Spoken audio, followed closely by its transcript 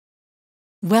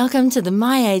Welcome to the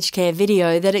My Aged Care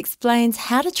video that explains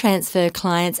how to transfer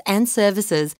clients and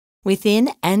services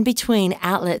within and between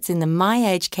outlets in the My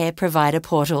Aged Care Provider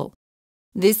portal.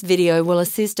 This video will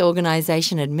assist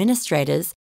organisation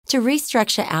administrators to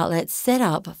restructure outlets set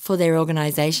up for their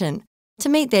organisation to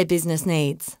meet their business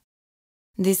needs.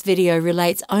 This video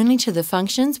relates only to the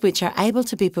functions which are able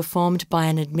to be performed by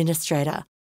an administrator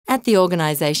at the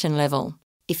organisation level.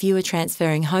 If you are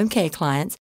transferring home care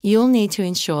clients, you'll need to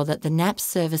ensure that the NAPS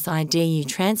service ID you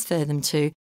transfer them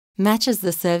to matches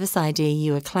the service ID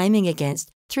you are claiming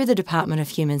against through the Department of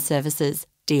Human Services,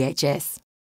 DHS.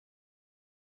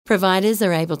 Providers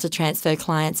are able to transfer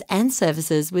clients and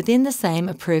services within the same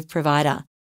approved provider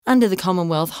under the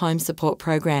Commonwealth Home Support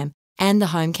Program and the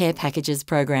Home Care Packages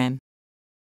Program.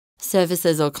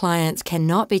 Services or clients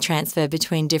cannot be transferred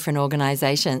between different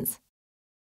organisations.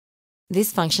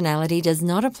 This functionality does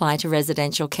not apply to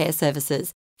residential care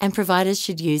services, and providers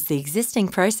should use the existing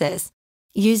process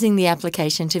using the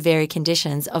application to vary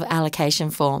conditions of allocation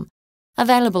form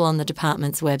available on the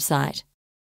department's website.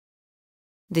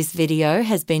 This video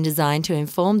has been designed to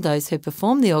inform those who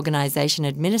perform the organisation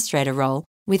administrator role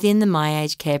within the My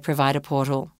Aged Care Provider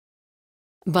portal.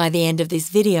 By the end of this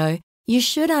video, you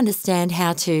should understand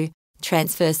how to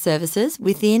transfer services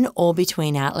within or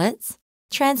between outlets,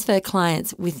 transfer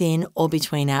clients within or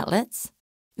between outlets,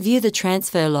 view the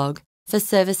transfer log for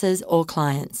services or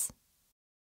clients.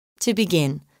 To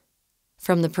begin,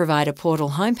 from the Provider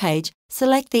Portal homepage,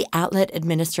 select the Outlet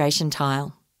Administration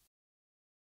tile.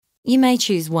 You may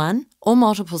choose one or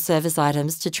multiple service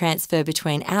items to transfer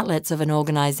between outlets of an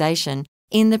organisation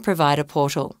in the Provider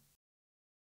Portal.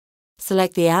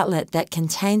 Select the outlet that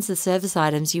contains the service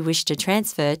items you wish to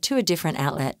transfer to a different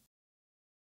outlet.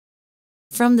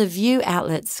 From the View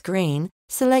Outlet screen,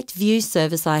 select View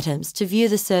Service Items to view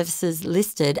the services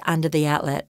listed under the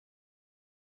outlet.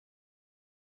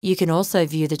 You can also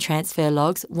view the transfer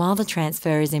logs while the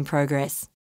transfer is in progress.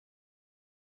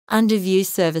 Under View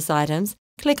Service Items,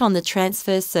 click on the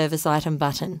Transfer Service Item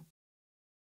button.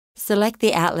 Select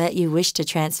the outlet you wish to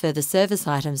transfer the service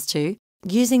items to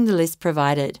using the list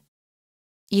provided.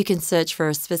 You can search for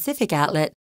a specific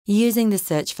outlet using the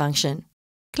search function.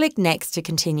 Click Next to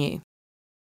continue.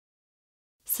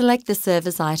 Select the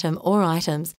service item or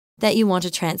items that you want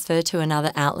to transfer to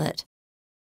another outlet.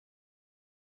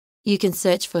 You can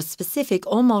search for specific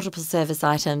or multiple service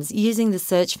items using the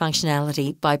search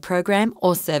functionality by program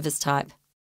or service type.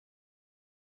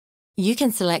 You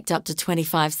can select up to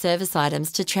 25 service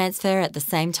items to transfer at the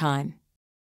same time.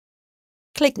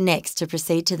 Click Next to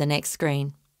proceed to the next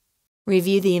screen.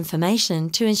 Review the information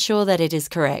to ensure that it is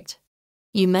correct.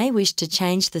 You may wish to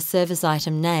change the service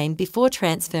item name before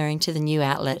transferring to the new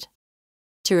outlet.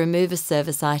 To remove a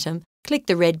service item, click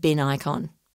the red bin icon.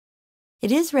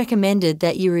 It is recommended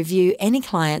that you review any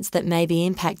clients that may be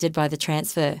impacted by the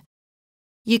transfer.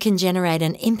 You can generate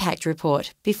an impact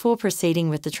report before proceeding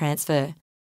with the transfer.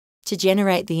 To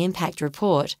generate the impact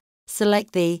report,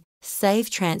 select the Save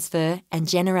Transfer and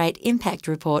Generate Impact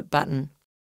Report button.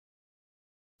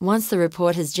 Once the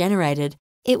report has generated,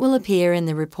 it will appear in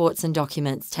the Reports and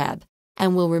Documents tab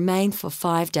and will remain for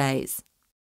 5 days.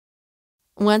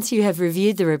 Once you have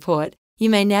reviewed the report, you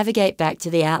may navigate back to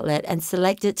the outlet and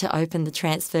select it to open the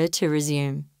transfer to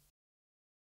resume.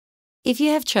 If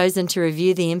you have chosen to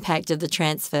review the impact of the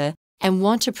transfer and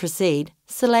want to proceed,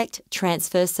 select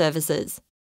Transfer Services.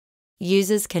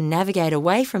 Users can navigate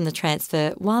away from the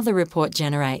transfer while the report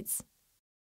generates.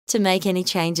 To make any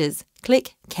changes,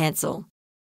 click Cancel.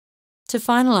 To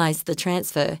finalise the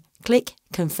transfer, click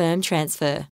Confirm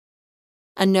Transfer.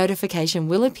 A notification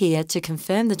will appear to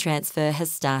confirm the transfer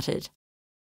has started.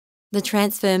 The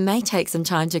transfer may take some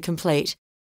time to complete.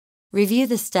 Review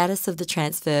the status of the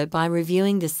transfer by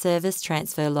reviewing the Service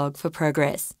Transfer Log for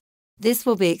progress. This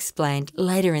will be explained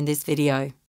later in this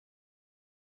video.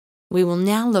 We will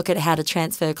now look at how to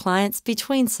transfer clients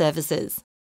between services.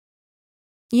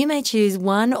 You may choose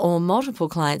one or multiple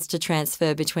clients to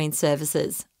transfer between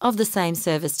services of the same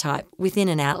service type within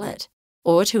an outlet,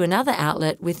 or to another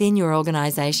outlet within your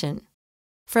organisation.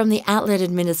 From the Outlet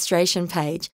Administration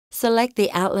page, select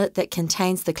the outlet that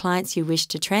contains the clients you wish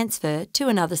to transfer to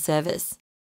another service.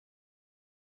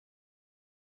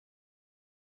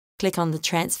 Click on the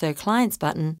Transfer Clients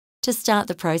button to start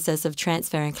the process of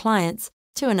transferring clients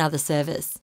to another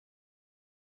service.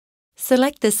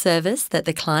 Select the service that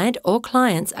the client or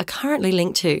clients are currently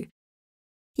linked to.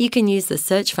 You can use the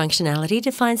search functionality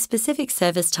to find specific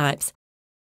service types.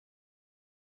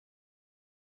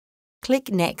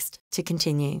 Click Next to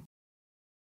continue.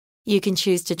 You can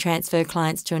choose to transfer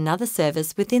clients to another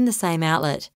service within the same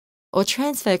outlet, or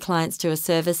transfer clients to a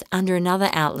service under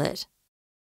another outlet.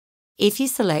 If you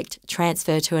select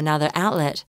Transfer to another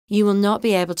outlet, you will not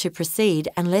be able to proceed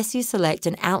unless you select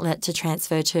an outlet to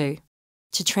transfer to.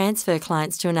 To transfer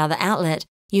clients to another outlet,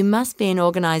 you must be an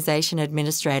organisation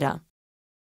administrator.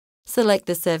 Select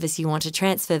the service you want to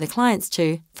transfer the clients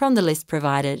to from the list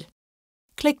provided.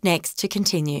 Click Next to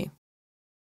continue.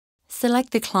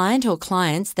 Select the client or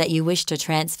clients that you wish to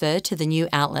transfer to the new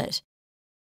outlet.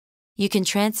 You can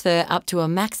transfer up to a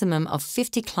maximum of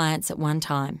 50 clients at one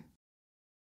time.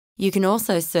 You can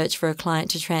also search for a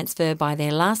client to transfer by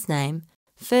their last name,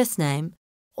 first name,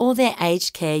 or their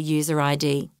aged care user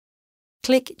ID.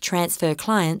 Click Transfer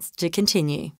Clients to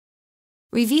continue.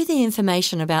 Review the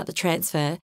information about the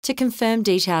transfer to confirm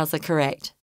details are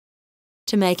correct.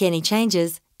 To make any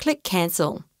changes, click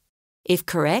Cancel. If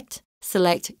correct,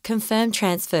 select Confirm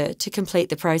Transfer to complete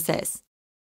the process.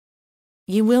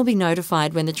 You will be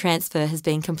notified when the transfer has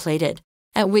been completed,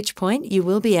 at which point you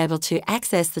will be able to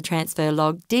access the transfer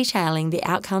log detailing the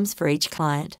outcomes for each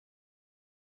client.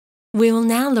 We will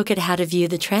now look at how to view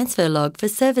the transfer log for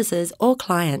services or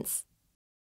clients.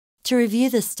 To review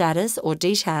the status or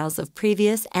details of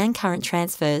previous and current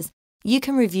transfers, you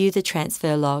can review the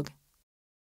transfer log.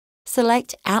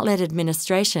 Select Outlet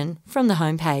Administration from the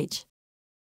home page.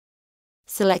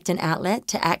 Select an outlet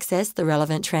to access the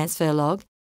relevant transfer log,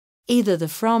 either the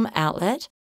From outlet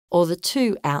or the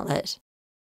To outlet.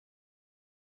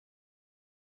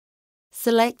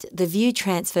 Select the View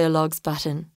Transfer Logs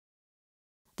button.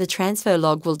 The transfer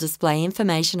log will display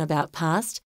information about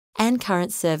past and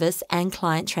current service and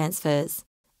client transfers,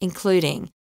 including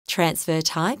transfer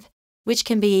type, which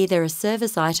can be either a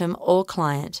service item or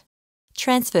client,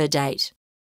 transfer date.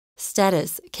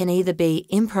 Status can either be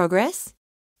in progress,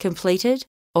 completed,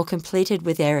 or completed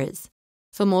with errors.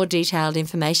 For more detailed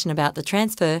information about the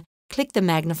transfer, click the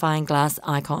magnifying glass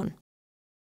icon.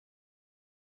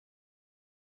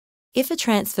 If a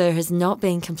transfer has not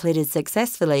been completed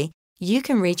successfully, you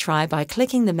can retry by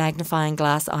clicking the magnifying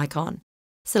glass icon,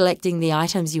 selecting the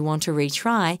items you want to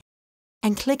retry,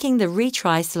 and clicking the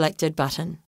Retry Selected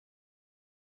button.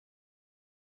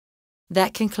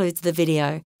 That concludes the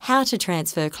video, How to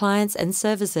Transfer Clients and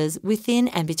Services Within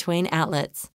and Between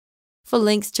Outlets. For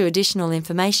links to additional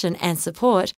information and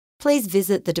support, please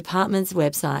visit the Department's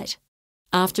website.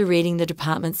 After reading the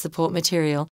Department's support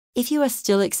material, if you are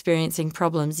still experiencing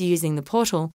problems using the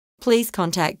portal, please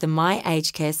contact the My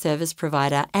Aged Care service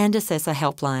provider and assessor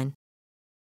helpline.